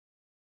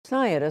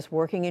Scientists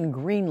working in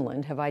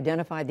Greenland have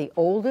identified the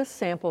oldest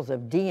samples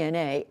of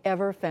DNA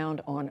ever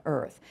found on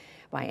Earth.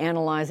 By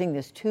analyzing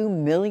this 2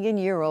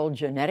 million-year-old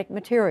genetic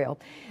material,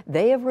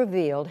 they have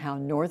revealed how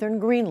northern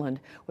Greenland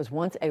was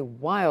once a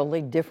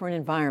wildly different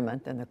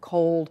environment than the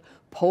cold,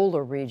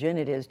 polar region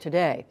it is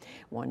today,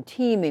 one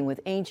teeming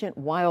with ancient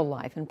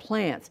wildlife and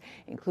plants,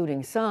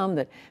 including some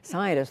that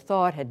scientists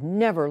thought had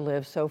never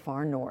lived so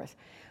far north.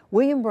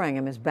 William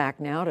Brangham is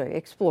back now to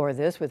explore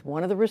this with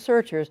one of the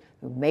researchers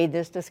who made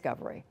this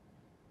discovery.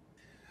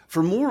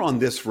 For more on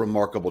this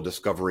remarkable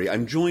discovery,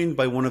 I'm joined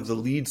by one of the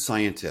lead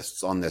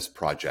scientists on this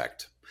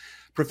project.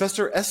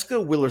 Professor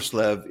Eske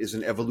Willerslev is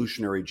an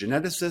evolutionary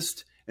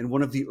geneticist and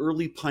one of the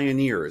early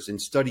pioneers in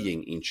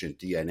studying ancient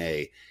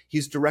DNA.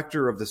 He's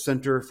director of the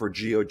Center for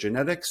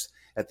Geogenetics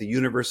at the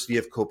University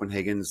of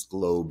Copenhagen's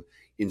Globe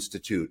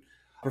Institute.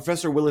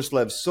 Professor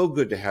Willerslev, so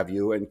good to have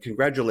you, and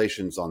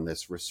congratulations on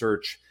this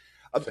research.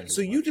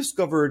 So you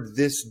discovered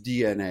this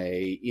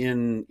DNA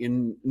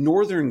in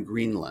northern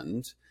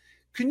Greenland.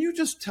 Can you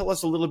just tell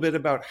us a little bit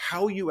about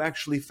how you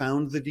actually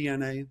found the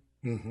DNA?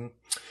 Mm-hmm.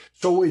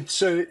 So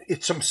it's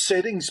some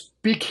settings,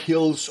 big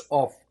hills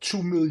of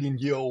 2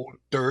 million-year-old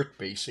dirt,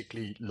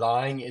 basically,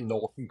 lying in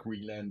northern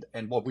Greenland.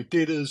 And what we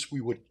did is we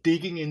were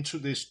digging into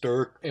this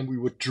dirt and we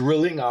were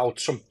drilling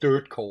out some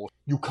dirt cores.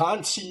 You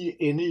can't see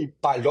any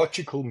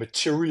biological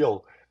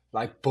material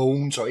like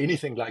bones or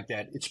anything like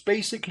that. It's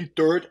basically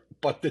dirt,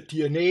 but the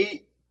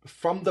DNA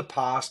from the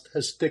past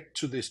has stuck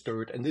to this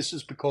dirt. And this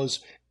is because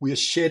we are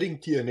shedding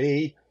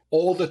DNA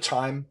all the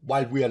time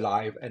while we're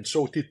alive. And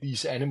so did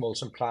these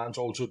animals and plants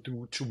also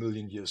do 2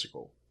 million years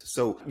ago.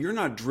 So you're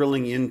not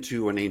drilling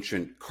into an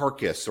ancient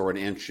carcass or an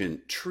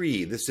ancient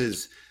tree. This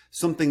is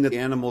something that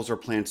animals or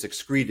plants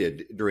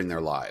excreted during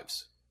their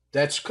lives.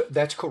 That's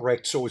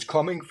correct. So it's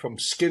coming from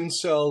skin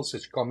cells,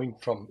 it's coming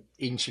from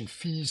ancient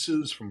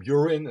feces, from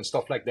urine and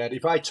stuff like that.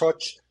 If I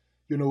touch,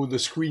 the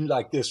screen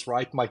like this,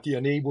 right, my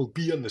DNA will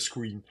be on the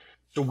screen.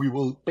 So we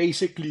will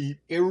basically,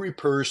 every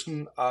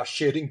person are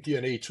shedding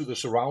DNA to the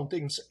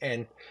surroundings,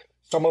 and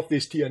some of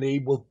this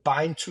DNA will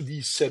bind to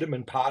these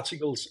sediment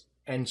particles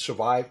and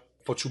survive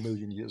for 2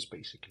 million years,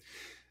 basically.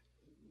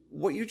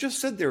 What you just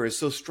said there is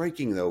so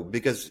striking, though,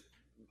 because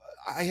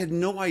I had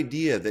no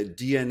idea that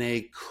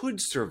DNA could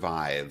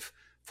survive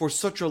for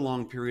such a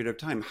long period of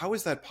time. How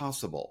is that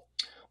possible?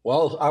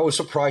 Well, I was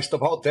surprised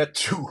about that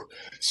too.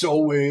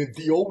 So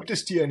the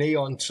oldest DNA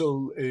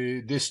until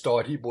this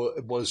study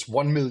was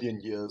 1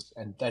 million years,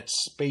 and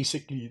that's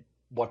basically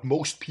what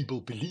most people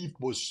believed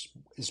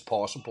is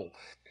possible.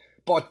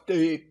 But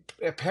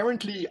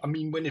apparently,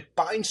 when it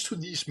binds to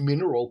these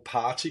mineral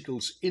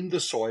particles in the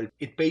soil,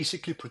 it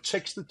basically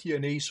protects the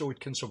DNA so it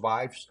can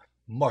survive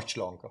much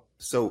longer.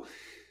 So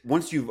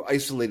once you've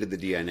isolated the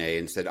DNA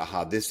and said,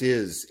 aha, this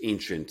is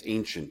ancient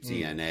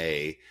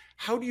DNA,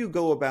 how do you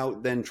go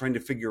about then trying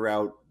to figure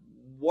out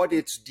what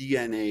it's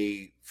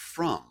DNA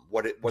from,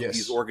 what Yes.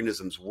 these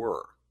organisms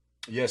were?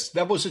 Yes,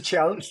 that was a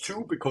challenge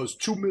too, because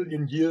 2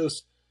 million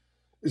years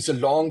is a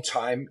long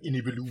time in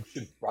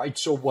evolution, right?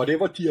 So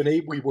whatever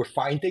DNA we were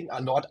finding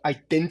are not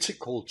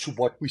identical to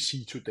what we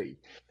see today.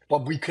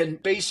 But we can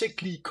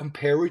basically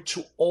compare it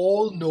to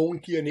all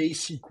known DNA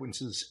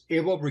sequences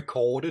ever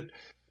recorded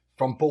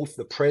from both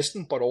the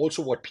present, but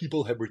also what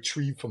people have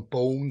retrieved from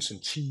bones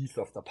and teeth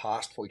of the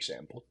past, for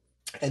example.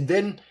 And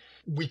then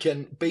we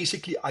can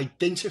basically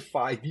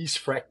identify these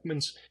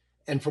fragments,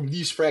 and from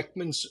these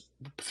fragments,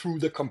 through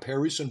the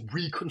comparison,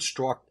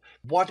 reconstruct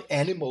what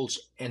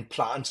animals and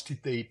plants did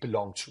they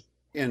belong to.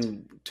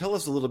 And tell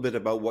us a little bit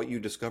about what you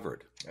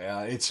discovered.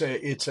 It's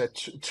a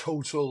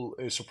total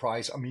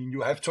surprise.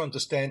 You have to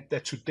understand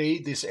that today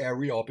this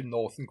area up in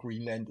northern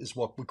Greenland is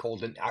what we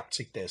call an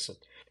Arctic desert.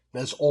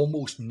 There's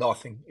almost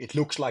nothing. It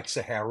looks like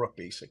Sahara,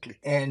 basically.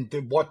 And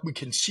what we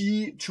can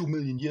see 2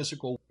 million years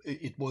ago,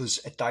 it was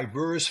a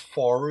diverse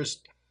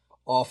forest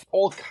of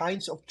all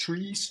kinds of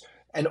trees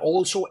and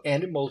also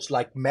animals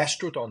like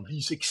mastodon,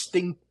 these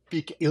extinct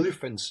big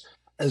elephants,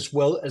 as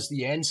well as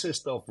the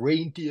ancestor of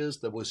reindeers.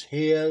 There was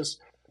hares,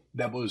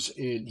 there was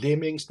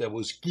lemmings, there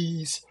was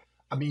geese.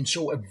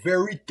 So a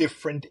very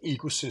different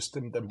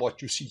ecosystem than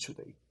what you see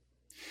today.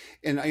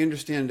 And I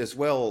understand as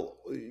well,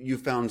 you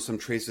found some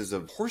traces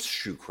of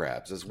horseshoe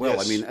crabs as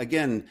well. Yes.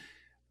 Again,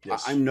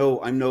 Yes. I'm no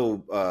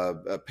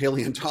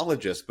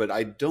paleontologist, but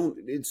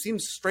it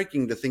seems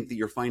striking to think that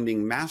you're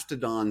finding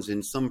mastodons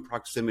in some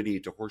proximity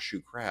to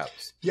horseshoe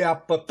crabs. Yeah,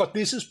 but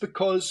this is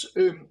because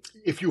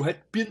if you had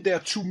been there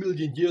 2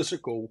 million years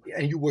ago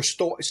and you were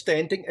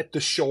standing at the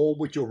shore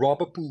with your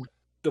rubber boot,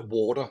 the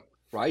water,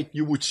 right,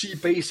 you would see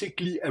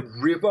basically a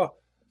river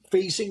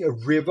facing a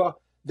river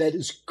that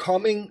is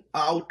coming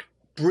out,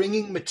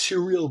 bringing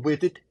material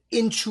with it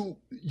into,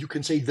 you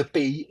can say, the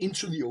bay,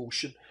 into the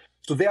ocean.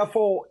 So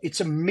therefore, it's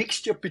a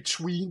mixture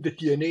between the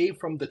DNA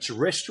from the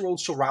terrestrial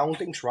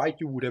surroundings, right?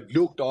 You would have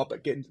looked up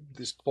against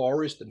this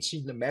forest and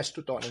seen the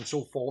mastodon and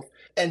so forth.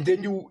 And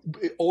then you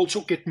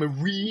also get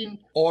marine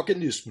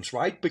organisms,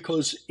 right?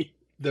 Because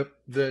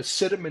the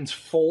sediments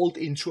fall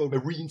into a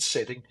marine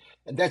setting.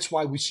 And that's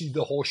why we see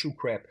the horseshoe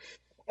crab.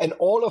 And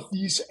all of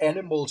these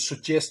animals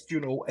suggest,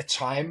 a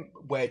time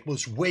where it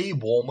was way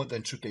warmer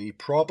than today,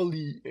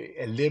 probably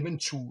 11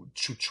 to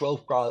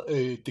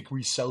 12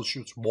 degrees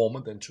Celsius warmer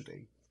than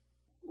today.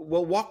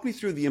 Well, walk me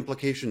through the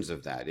implications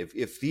of that.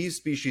 If these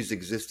species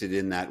existed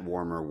in that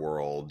warmer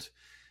world,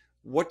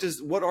 what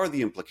are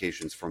the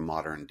implications for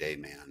modern day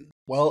man?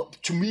 Well,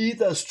 to me,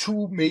 there's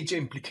two major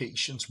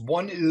implications.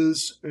 One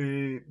is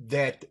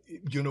that,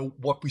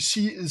 what we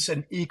see is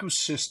an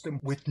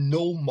ecosystem with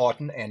no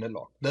modern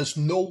analog. There's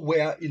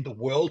nowhere in the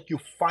world you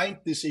find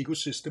this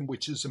ecosystem,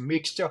 which is a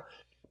mixture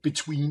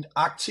between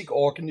Arctic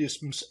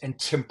organisms and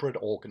temperate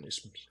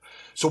organisms.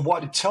 So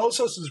what it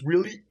tells us is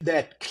really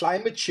that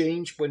climate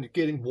change, when it's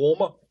getting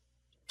warmer,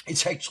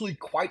 it's actually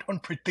quite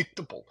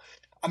unpredictable.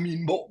 I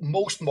mean,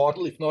 most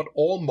models, if not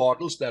all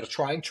models that are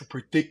trying to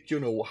predict,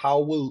 how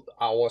will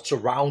our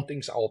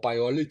surroundings, our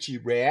biology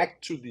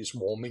react to this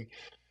warming,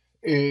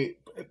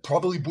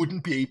 probably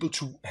wouldn't be able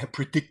to have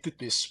predicted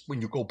this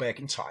when you go back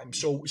in time.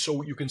 So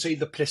you can say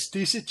the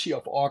plasticity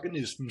of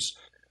organisms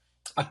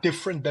are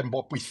different than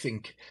what we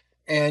think.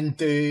 And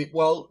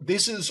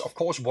this is, of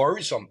course,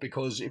 worrisome,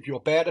 because if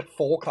you're bad at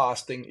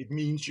forecasting, it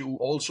means you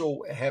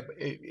also have,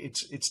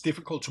 it's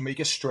difficult to make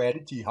a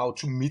strategy how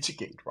to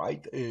mitigate,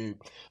 right,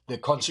 the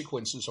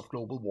consequences of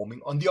global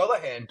warming. On the other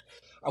hand,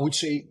 I would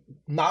say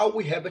now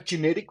we have a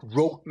genetic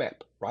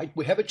roadmap, right?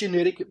 We have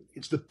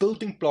it's the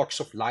building blocks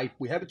of life.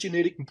 We have a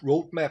genetic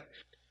roadmap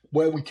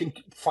where we can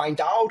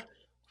find out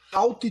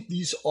how did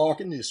these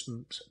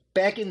organisms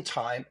back in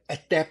time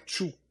adapt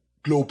to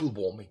global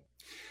warming.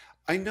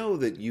 I know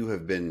that you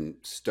have been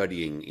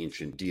studying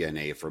ancient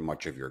DNA for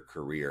much of your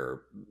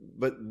career,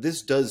 but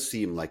this does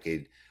seem like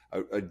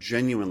a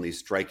genuinely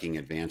striking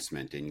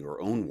advancement in your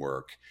own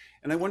work.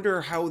 And I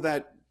wonder how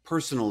that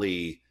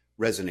personally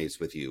resonates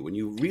with you when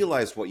you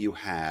realize what you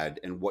had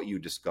and what you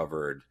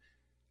discovered.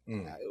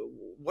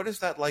 What is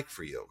that like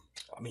for you?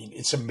 I mean,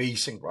 it's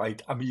amazing,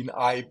 right? I mean,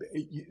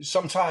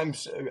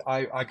 sometimes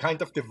I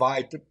kind of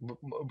divide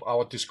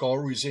our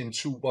discoveries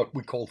into what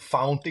we call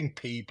founding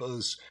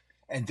papers.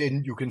 And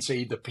then you can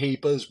say the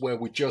papers where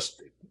we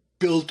just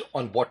build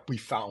on what we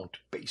found,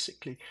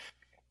 basically.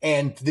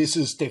 And this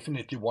is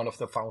definitely one of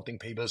the founding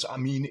papers. I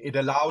mean, it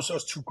allows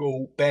us to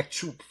go back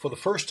to, for the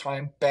first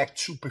time, back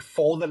to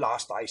before the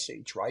last ice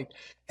age, right?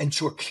 And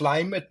to a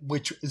climate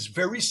which is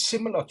very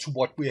similar to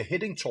what we are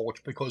heading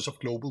towards because of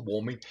global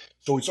warming.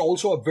 So it's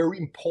also a very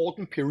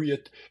important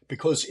period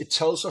because it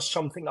tells us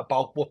something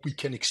about what we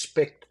can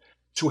expect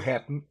to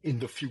happen in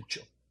the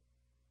future.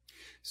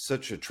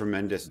 Such a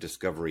tremendous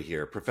discovery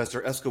here.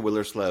 Professor Eske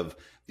Willerslev,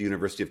 the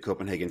University of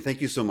Copenhagen,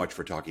 thank you so much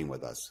for talking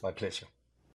with us. My pleasure.